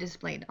prominently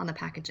displayed on the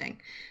packaging.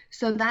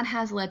 So that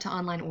has led to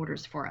online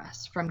orders for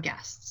us from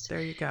guests. There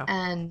you go.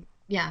 And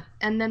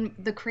then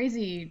the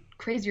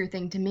crazier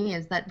thing to me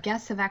is that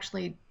guests have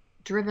actually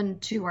driven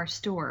to our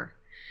store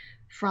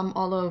from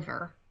all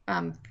over.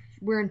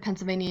 We're in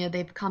Pennsylvania.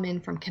 They've come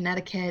in from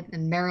Connecticut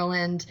and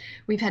Maryland.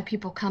 We've had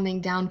people coming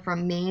down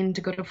from Maine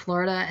to go to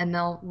Florida, and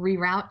they'll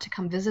reroute to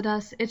come visit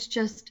us.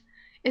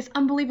 It's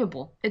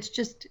unbelievable. It's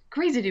just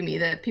crazy to me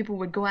that people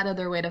would go out of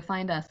their way to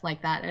find us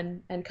like that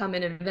and come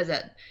in and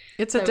visit.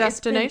 It's a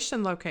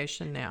destination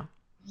location now.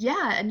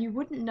 Yeah, and you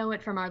wouldn't know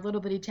it from our little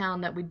bitty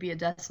town that we'd be a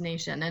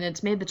destination, and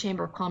it's made the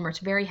Chamber of Commerce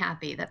very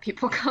happy that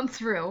people come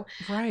through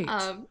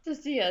to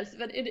see us.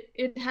 But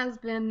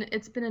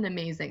it's been an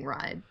amazing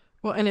ride.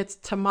 Well, and it's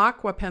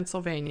Tamaqua,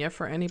 Pennsylvania,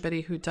 for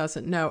anybody who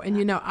doesn't know.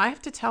 And I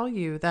have to tell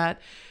you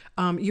that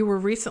you were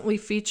recently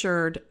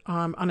featured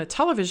on a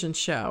television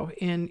show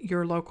in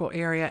your local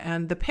area,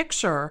 and the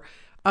picture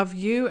of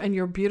you and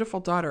your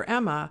beautiful daughter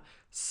Emma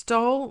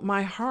stole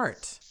my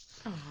heart.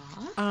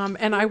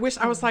 And I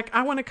was like,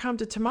 I want to come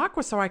to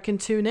Tamaqua so I can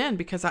tune in,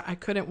 because I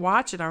couldn't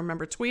watch it. I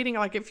remember tweeting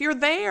like, if you're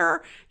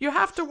there, you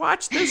have to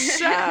watch this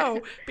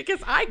show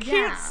because I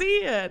can't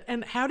see it.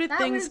 And how did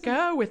things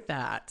go with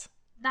that?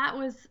 That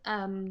was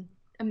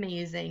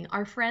amazing.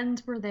 Our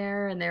friends were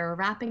there, and they were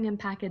wrapping and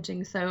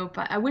packaging soap.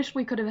 I wish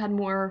we could have had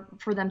more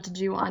for them to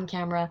do on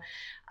camera,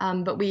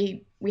 but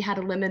we had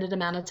a limited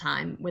amount of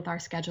time with our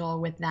schedule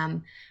with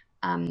them.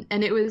 And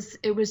it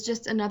was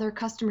just another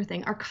customer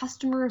thing. Our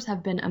customers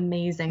have been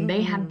amazing.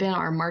 They have been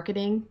our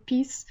marketing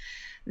piece.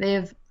 They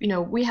have,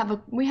 we have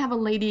a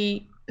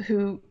lady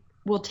who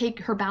will take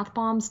her bath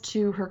bombs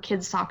to her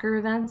kids' soccer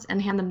events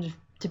and hand them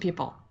to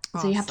people.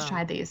 So you have to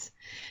try these.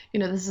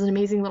 This is an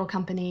amazing little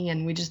company,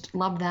 and we just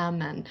love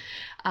them.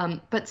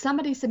 And but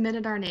somebody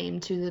submitted our name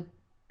to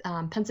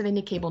the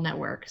Pennsylvania Cable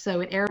Network,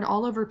 so it aired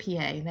all over PA.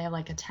 They have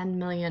like a 10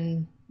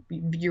 million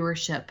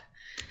viewership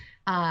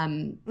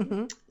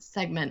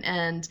segment,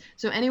 and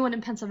so anyone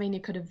in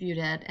Pennsylvania could have viewed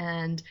it.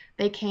 And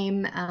they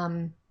came.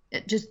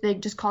 They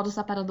just called us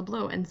up out of the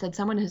blue and said,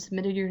 someone has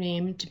submitted your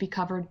name to be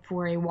covered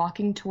for a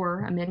walking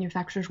tour, a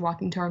manufacturer's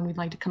walking tour, and we'd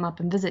like to come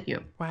up and visit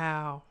you.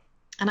 Wow.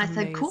 And I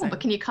said, cool, but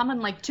can you come in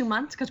like 2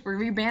 months? Because we're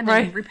rebranding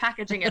and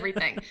repackaging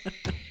everything.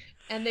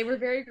 And they were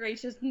very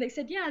gracious. And they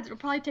said, yeah, it'll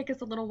probably take us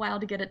a little while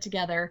to get it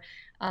together.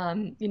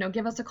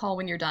 Give us a call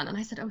when you're done. And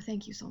I said, oh,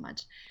 thank you so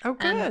much. Oh,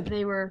 good. And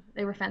they were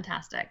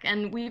fantastic.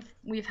 And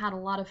we've had a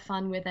lot of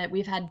fun with it.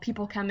 We've had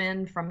people come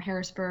in from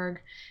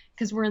Harrisburg,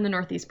 because we're in the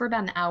Northeast. We're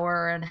about an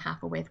hour and a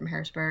half away from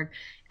Harrisburg.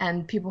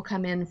 And people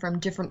come in from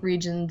different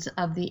regions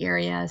of the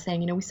area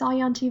saying, we saw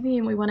you on TV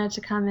and we wanted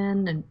to come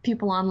in. And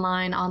people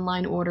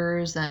online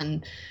orders,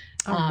 and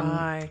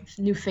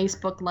new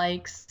Facebook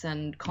likes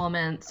and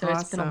comments. So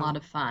It's been a lot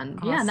of fun.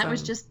 Awesome. Yeah, and that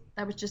was just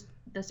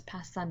this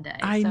past Sunday.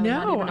 I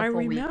know. I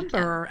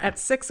remember at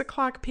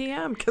 6:00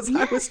 p.m. because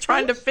I was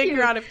trying to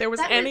figure out if there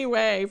was any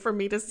way for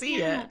me to see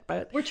it.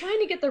 But we're trying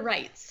to get the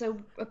rights. So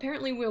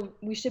apparently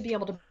we should be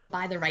able to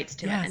buy the rights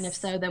to it. And if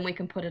so, then we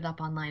can put it up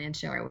online and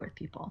share it with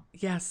people.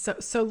 Yes.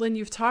 So Lynn,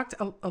 you've talked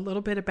a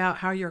little bit about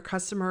how your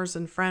customers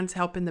and friends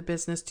help in the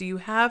business. Do you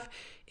have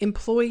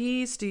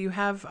employees? Do you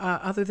have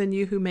other than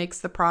you who makes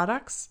the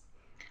products?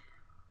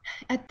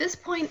 At this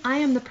point, I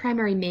am the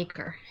primary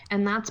maker,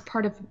 and that's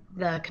part of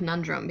the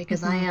conundrum,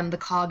 because I am the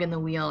cog in the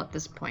wheel at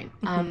this point.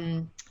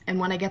 And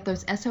when I get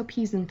those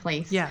SOPs in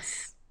place,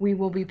 we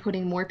will be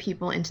putting more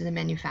people into the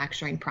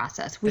manufacturing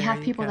process. We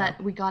have people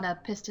that we got a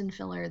piston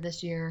filler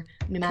this year,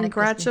 pneumatic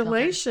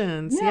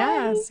Congratulations.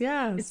 Yes.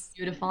 It's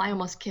beautiful. I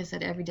almost kiss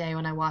it every day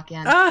when I walk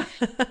in.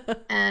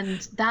 And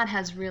that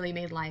has really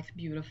made life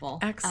beautiful.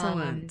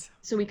 Excellent.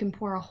 So we can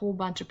pour a whole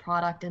bunch of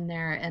product in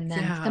there, and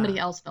then somebody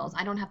else fills.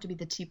 I don't have to be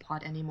the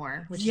teapot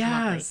anymore, which is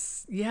lovely.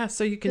 Yeah,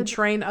 so you can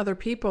train other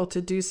people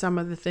to do some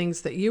of the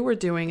things that you were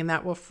doing, and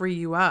that will free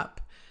you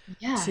up.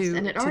 Yes,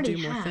 and it already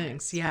to do more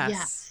things.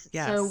 Yes.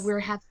 So we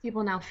have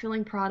people now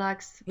filling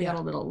products. We got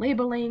a little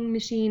labeling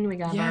machine. We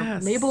got our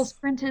labels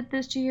printed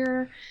this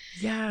year.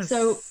 Yes.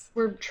 So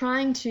we're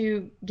trying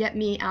to get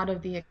me out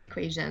of the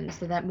equation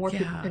so that more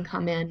people can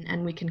come in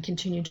and we can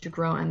continue to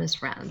grow Emma's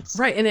Friends.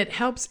 Right, and it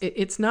helps.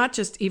 It's not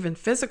just even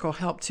physical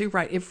help too,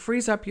 right? It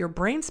frees up your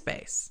brain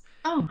space.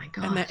 Oh my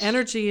gosh. And the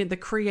energy and the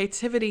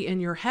creativity in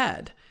your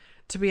head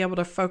to be able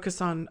to focus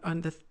on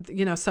the,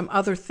 some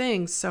other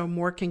things, so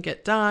more can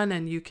get done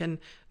and you can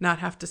not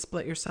have to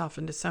split yourself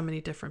into so many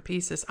different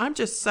pieces. I'm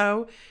just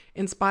so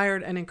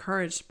inspired and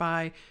encouraged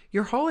by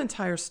your whole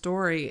entire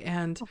story,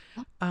 and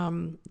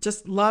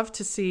just love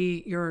to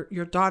see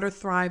your daughter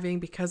thriving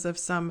because of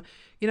some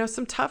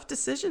tough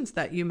decisions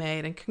that you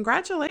made, and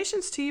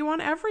congratulations to you on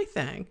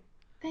everything.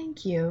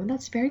 Thank you.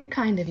 That's very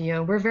kind of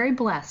you. We're very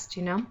blessed,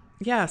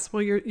 Yes.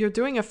 Well, you're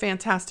doing a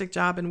fantastic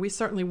job, and we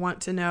certainly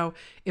want to know,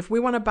 if we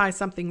want to buy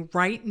something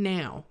right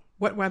now,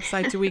 what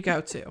website do we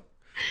go to?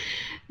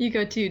 You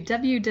go to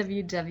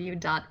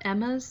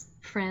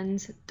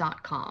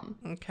www.emmasfriends.com.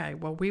 Okay.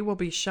 Well, we will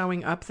be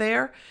showing up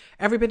there.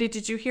 Everybody,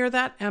 did you hear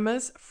that?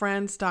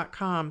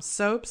 emmasfriends.com.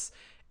 Soaps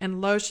and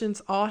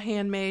lotions, all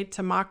handmade,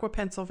 Tamaqua,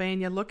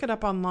 Pennsylvania. Look it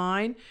up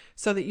online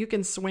so that you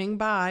can swing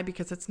by,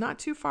 because it's not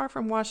too far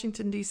from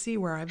Washington, D.C.,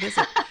 where I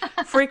visit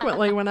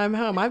frequently when I'm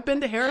home. I've been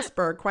to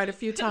Harrisburg quite a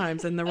few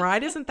times, and the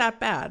ride isn't that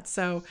bad.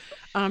 So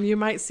you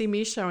might see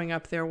me showing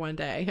up there one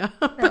day.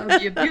 That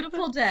would be a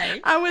beautiful day.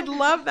 I would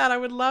love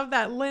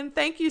that. Lynn,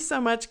 thank you so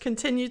much.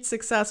 Continued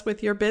success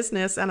with your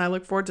business, and I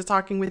look forward to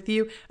talking with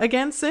you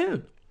again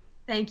soon.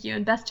 Thank you,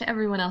 and best to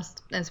everyone else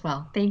as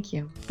well. Thank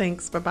you.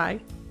 Thanks.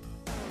 Bye-bye.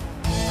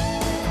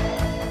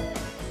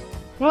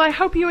 Well, I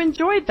hope you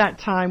enjoyed that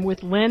time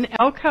with Lynn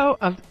Elko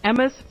of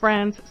Emma's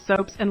Friends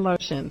Soaps and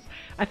Lotions.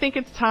 I think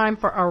it's time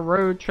for our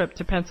road trip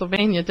to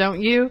Pennsylvania,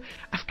 don't you?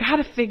 I've got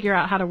to figure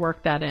out how to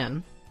work that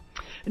in.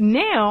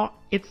 Now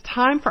it's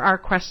time for our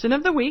question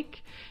of the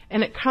week,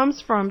 and it comes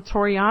from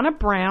Toriana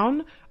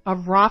Brown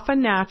of Rafa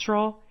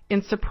Natural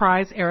in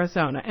Surprise,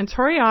 Arizona. And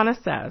Toriana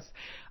says,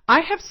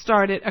 I have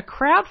started a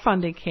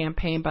crowdfunding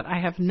campaign, but I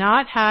have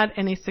not had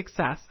any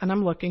success, and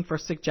I'm looking for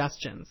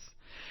suggestions.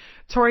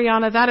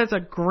 Toriana, that is a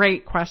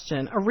great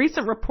question. A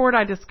recent report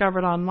I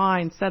discovered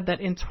online said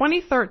that in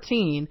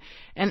 2013,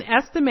 an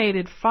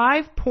estimated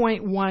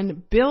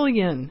 $5.1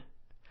 billion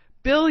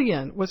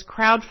was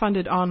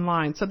crowdfunded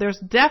online. So there's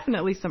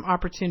definitely some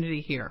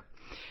opportunity here.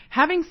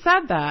 Having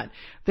said that,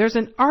 there's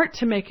an art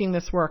to making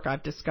this work,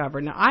 I've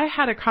discovered. Now, I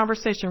had a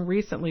conversation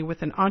recently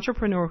with an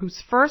entrepreneur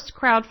whose first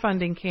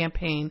crowdfunding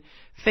campaign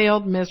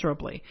failed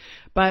miserably.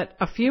 But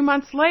a few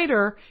months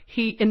later,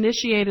 he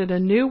initiated a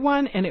new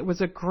one, and it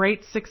was a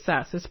great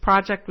success. His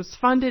project was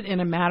funded in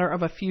a matter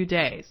of a few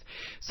days.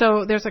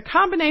 So there's a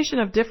combination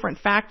of different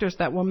factors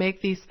that will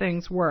make these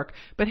things work.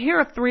 But here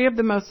are 3 of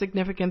the most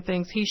significant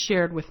things he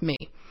shared with me.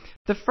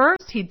 The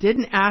first, he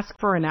didn't ask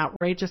for an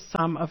outrageous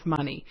sum of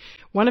money.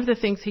 One of the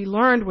things he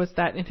learned was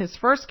that in his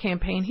first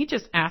campaign, he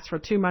just asked for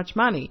too much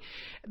money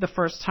the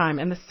first time.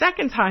 And the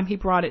second time, he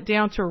brought it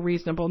down to a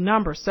reasonable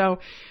number. So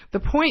the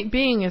point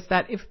being is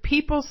that if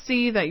people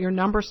see that your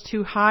number's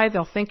too high,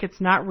 they'll think it's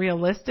not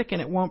realistic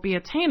and it won't be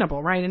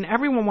attainable, right? And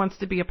everyone wants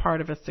to be a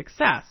part of a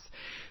success.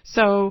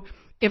 So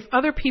if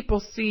other people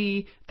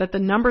see that the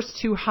number's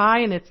too high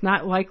and it's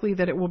not likely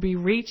that it will be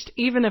reached,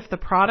 even if the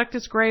product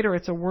is great or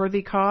it's a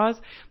worthy cause,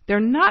 they're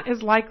not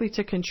as likely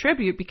to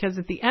contribute, because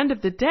at the end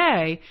of the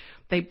day,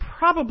 they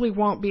probably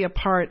won't be a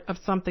part of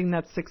something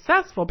that's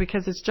successful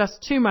because it's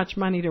just too much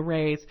money to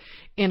raise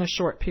in a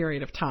short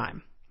period of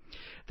time.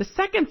 The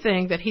second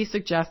thing that he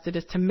suggested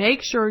is to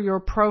make sure your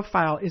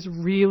profile is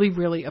really,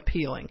 really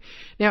appealing.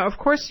 Now, of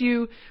course,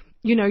 you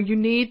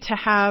need to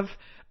have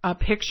a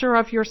picture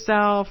of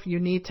yourself. You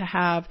need to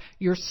have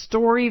your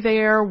story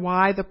there,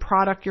 why the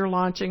product you're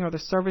launching or the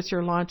service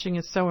you're launching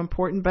is so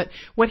important. But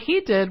what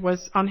he did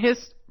was, on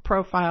his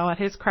profile at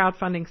his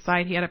crowdfunding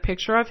site, he had a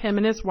picture of him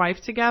and his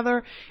wife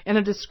together and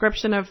a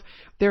description of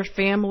their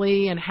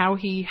family and how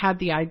he had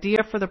the idea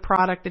for the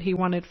product that he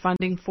wanted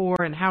funding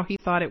for and how he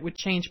thought it would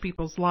change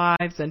people's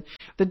lives and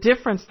the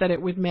difference that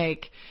it would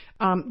make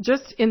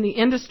just in the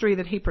industry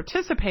that he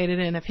participated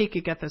in if he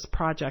could get this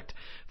project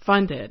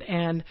funded.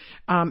 And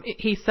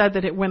he said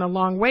that it went a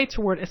long way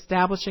toward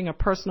establishing a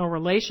personal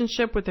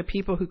relationship with the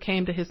people who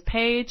came to his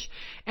page.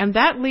 And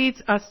that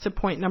leads us to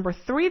point number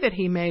 3 that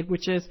he made,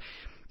 which is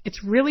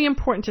it's really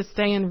important to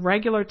stay in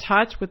regular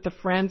touch with the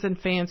friends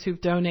and fans who've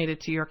donated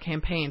to your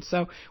campaign.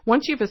 So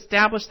once you've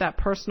established that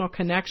personal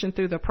connection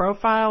through the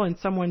profile and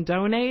someone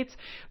donates,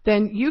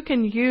 then you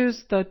can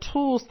use the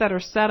tools that are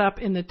set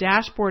up in the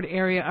dashboard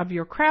area of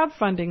your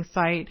crowdfunding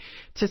site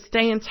to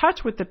stay in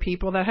touch with the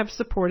people that have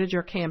supported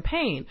your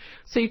campaign.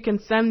 So you can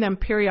send them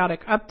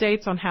periodic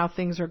updates on how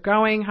things are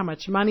going, how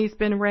much money's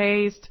been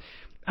raised,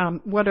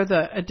 what are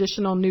the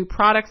additional new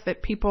products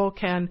that people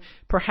can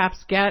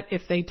perhaps get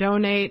if they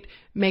donate,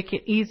 make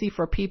it easy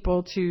for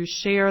people to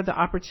share the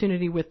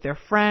opportunity with their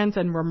friends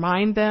and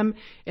remind them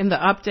in the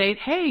update,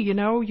 hey,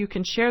 you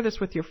can share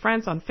this with your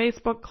friends on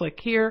Facebook, click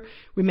here.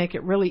 We make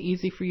it really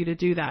easy for you to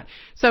do that.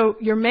 So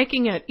you're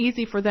making it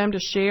easy for them to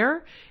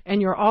share,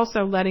 and you're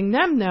also letting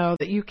them know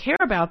that you care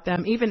about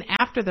them even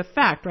after the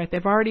fact, right?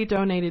 They've already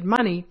donated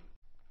money.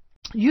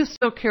 You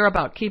still care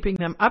about keeping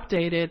them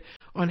updated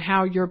on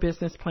how your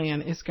business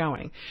plan is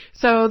going.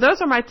 So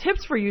those are my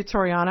tips for you,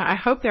 Toriana. I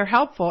hope they're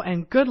helpful,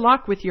 and good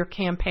luck with your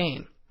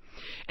campaign.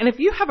 And if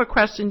you have a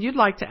question you'd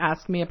like to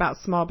ask me about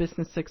small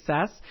business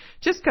success,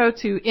 just go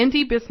to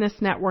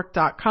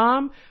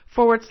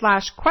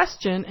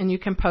indiebusinessnetwork.com/question and you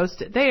can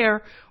post it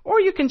there,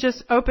 or you can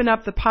just open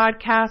up the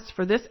podcast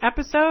for this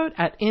episode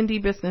at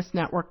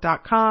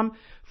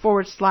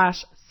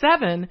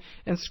indiebusinessnetwork.com/7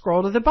 and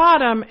scroll to the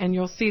bottom, and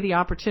you'll see the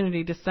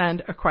opportunity to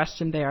send a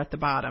question there at the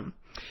bottom.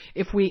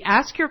 If we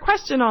ask your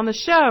question on the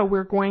show,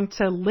 we're going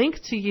to link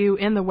to you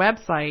in the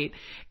website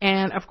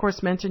and, of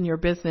course, mention your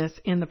business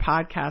in the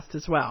podcast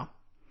as well.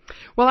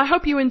 Well, I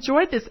hope you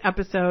enjoyed this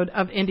episode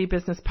of Indie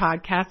Business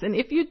Podcast. And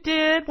if you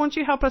did, won't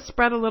you help us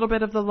spread a little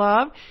bit of the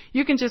love?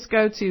 You can just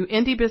go to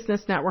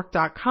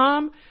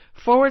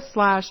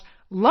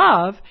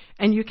indiebusinessnetwork.com/love,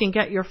 and you can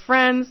get your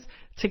friends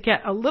to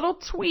get a little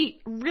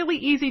tweet, really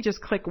easy.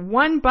 Just click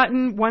one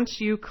button.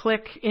 Once you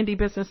click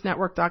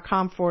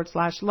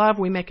indiebusinessnetwork.com/love,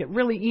 we make it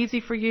really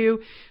easy for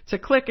you to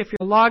click. If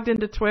you're logged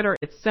into Twitter,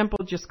 it's simple.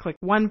 Just click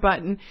one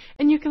button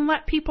and you can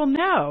let people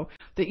know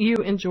that you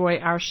enjoy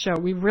our show.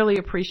 We really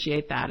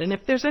appreciate that. And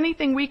if there's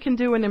anything we can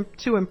do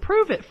to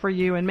improve it for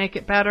you and make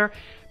it better,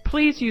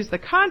 please use the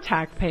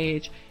contact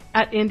page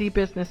at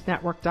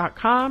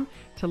indiebusinessnetwork.com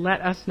to let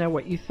us know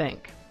what you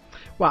think.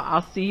 Well,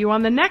 I'll see you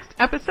on the next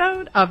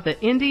episode of the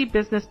Indie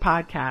Business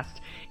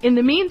Podcast. In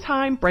the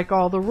meantime, break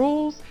all the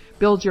rules,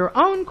 build your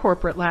own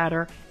corporate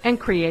ladder, and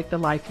create the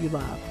life you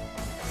love.